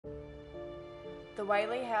The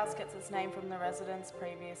Whaley House gets its name from the residents'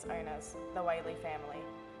 previous owners, the Whaley Family.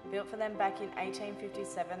 Built for them back in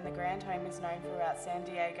 1857, the grand home is known throughout San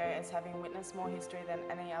Diego as having witnessed more history than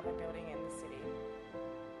any other building in the city.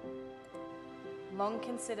 Long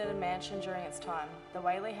considered a mansion during its time, the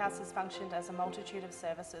Whaley House has functioned as a multitude of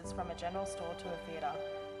services from a general store to a theatre,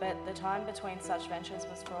 but the time between such ventures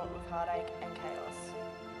was fraught with heartache and chaos.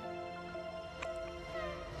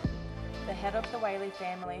 The head of the Whaley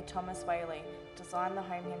family, Thomas Whaley, designed the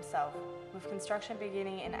home himself, with construction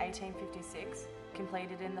beginning in 1856,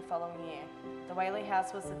 completed in the following year. The Whaley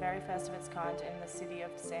House was the very first of its kind in the city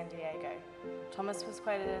of San Diego. Thomas was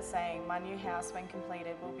quoted as saying, "My new house, when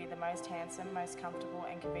completed, will be the most handsome, most comfortable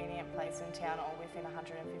and convenient place in town or within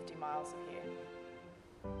 150 miles of here."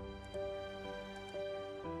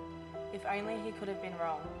 If only he could have been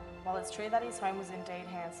wrong. While it's true that his home was indeed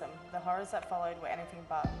handsome, the horrors that followed were anything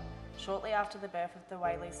but. Shortly after the birth of the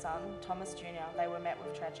Whaley's son, Thomas Jr., they were met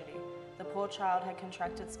with tragedy. The poor child had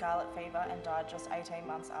contracted scarlet fever and died just 18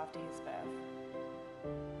 months after his birth.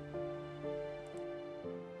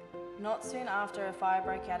 Not soon after, a fire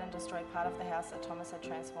broke out and destroyed part of the house that Thomas had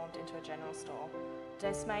transformed into a general store.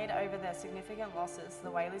 Dismayed over their significant losses, the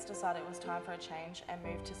Whaleys decided it was time for a change and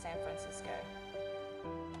moved to San Francisco.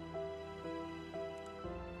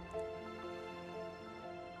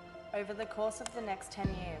 Over the course of the next 10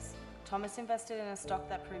 years, Thomas invested in a stock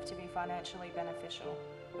that proved to be financially beneficial.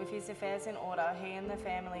 With his affairs in order, he and the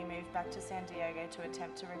family moved back to San Diego to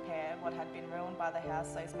attempt to repair what had been ruined by the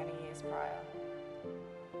house those many years prior.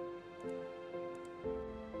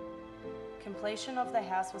 Completion of the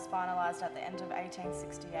house was finalised at the end of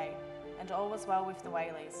 1868, and all was well with the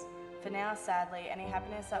Whaleys. For now, sadly, any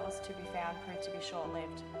happiness that was to be found proved to be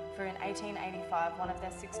short-lived, for in 1885, one of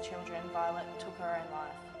their 6 children, Violet, took her own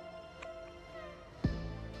life.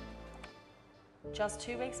 Just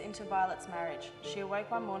 2 weeks into Violet's marriage, she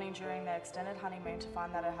awoke one morning during their extended honeymoon to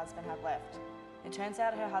find that her husband had left. It turns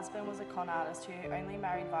out her husband was a con artist who only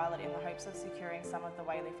married Violet in the hopes of securing some of the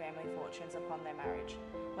Whaley family fortunes upon their marriage.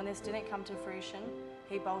 When this didn't come to fruition,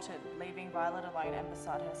 he bolted, leaving Violet alone and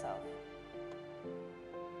beside herself.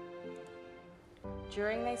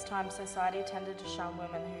 During these times, society tended to shun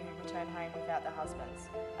women who returned home without their husbands,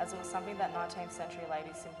 as it was something that 19th century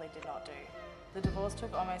ladies simply did not do. The divorce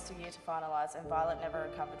took almost a year to finalise, and Violet never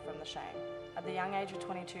recovered from the shame. At the young age of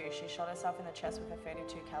 22, she shot herself in the chest with a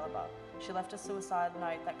 .32 caliber. She left a suicide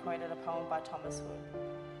note that quoted a poem by Thomas Hood.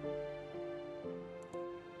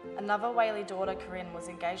 Another Whaley daughter, Corinne, was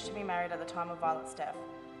engaged to be married at the time of Violet's death,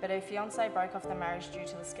 but her fiancé broke off the marriage due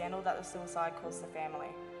to the scandal that the suicide caused the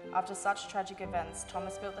family. After such tragic events,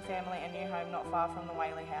 Thomas built the family a new home not far from the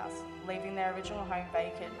Whaley house, leaving their original home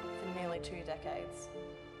vacant for nearly 2 decades.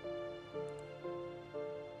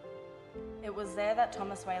 It was there that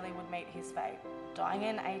Thomas Whaley would meet his fate, dying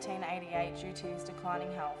in 1888 due to his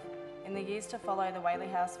declining health. In the years to follow, the Whaley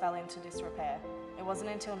house fell into disrepair. It wasn't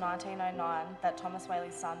until 1909 that Thomas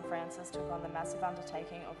Whaley's son, Francis, took on the massive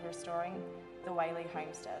undertaking of restoring the Whaley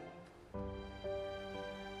homestead.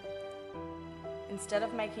 Instead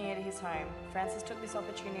of making it his home, Francis took this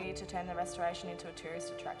opportunity to turn the restoration into a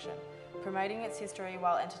tourist attraction, promoting its history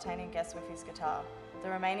while entertaining guests with his guitar. The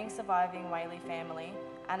remaining surviving Whaley family,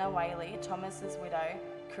 Anna Whaley, Thomas's widow,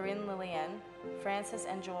 Corinne Lillian, Francis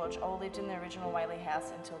and George all lived in the original Whaley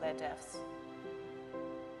house until their deaths.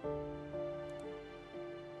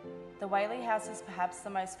 The Whaley house is perhaps the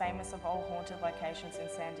most famous of all haunted locations in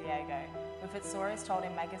San Diego, with its stories told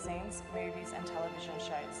in magazines, movies and television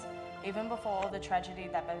shows. Even before all the tragedy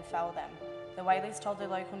that befell them, the Whaleys told the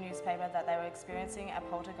local newspaper that they were experiencing a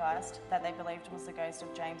poltergeist that they believed was the ghost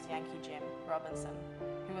of James Yankee Jim Robinson,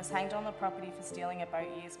 who was hanged on the property for stealing a boat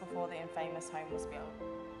years before the infamous home was built.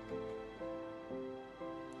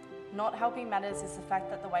 Not helping matters is the fact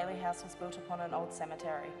that the Whaley house was built upon an old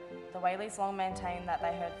cemetery. The Whaleys long maintained that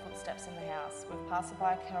they heard footsteps in the house, with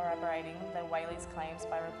passerby corroborating the Whaleys' claims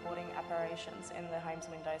by reporting apparitions in the home's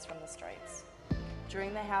windows from the streets.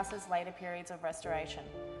 During the house's later periods of restoration,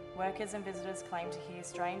 workers and visitors claimed to hear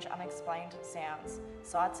strange, unexplained sounds,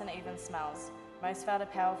 sights and even smells. Most felt a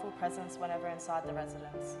powerful presence whenever inside the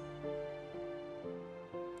residence.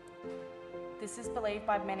 This is believed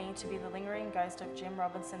by many to be the lingering ghost of Jim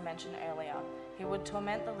Robinson mentioned earlier. He would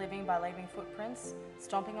torment the living by leaving footprints,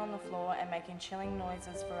 stomping on the floor and making chilling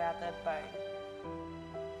noises throughout the boat.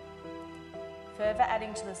 Further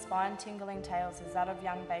adding to the spine-tingling tales is that of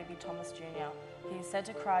young baby Thomas Jr. He is said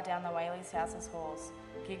to cry down the Whaley's house's halls,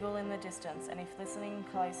 giggle in the distance, and if listening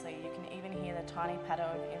closely, you can even hear the tiny patter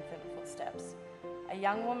of infant footsteps. A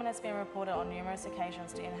young woman has been reported on numerous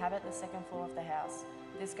occasions to inhabit the second floor of the house.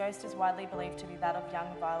 This ghost is widely believed to be that of young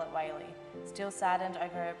Violet Whaley, still saddened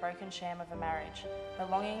over a broken sham of a marriage. Her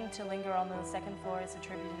longing to linger on the second floor is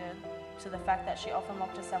attributed to the fact that she often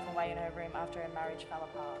locked herself away in her room after her marriage fell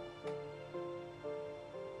apart.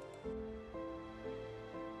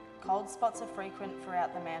 Cold spots are frequent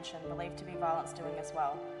throughout the mansion, believed to be violence doing as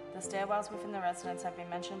well. The stairwells within the residence have been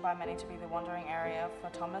mentioned by many to be the wandering area for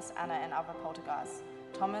Thomas, Anna and other poltergeists.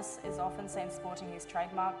 Thomas is often seen sporting his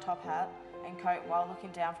trademark top hat and coat while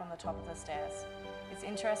looking down from the top of the stairs. It's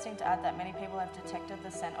interesting to add that many people have detected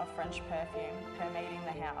the scent of French perfume permeating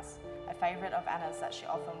the house, a favourite of Anna's that she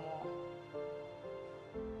often wore.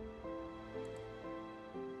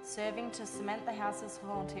 Serving to cement the house's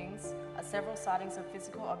hauntings are several sightings of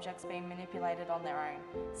physical objects being manipulated on their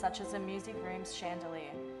own, such as a music room's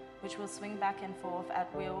chandelier, which will swing back and forth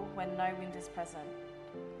at will when no wind is present.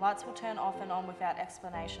 Lights will turn off and on without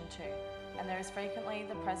explanation too, and there is frequently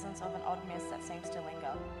the presence of an odd mist that seems to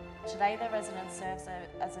linger. Today the residence serves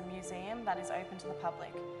as a museum that is open to the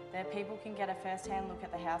public. There people can get a first-hand look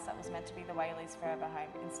at the house that was meant to be the Whaleys' forever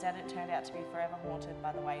home. Instead it turned out to be forever haunted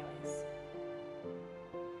by the Whaleys.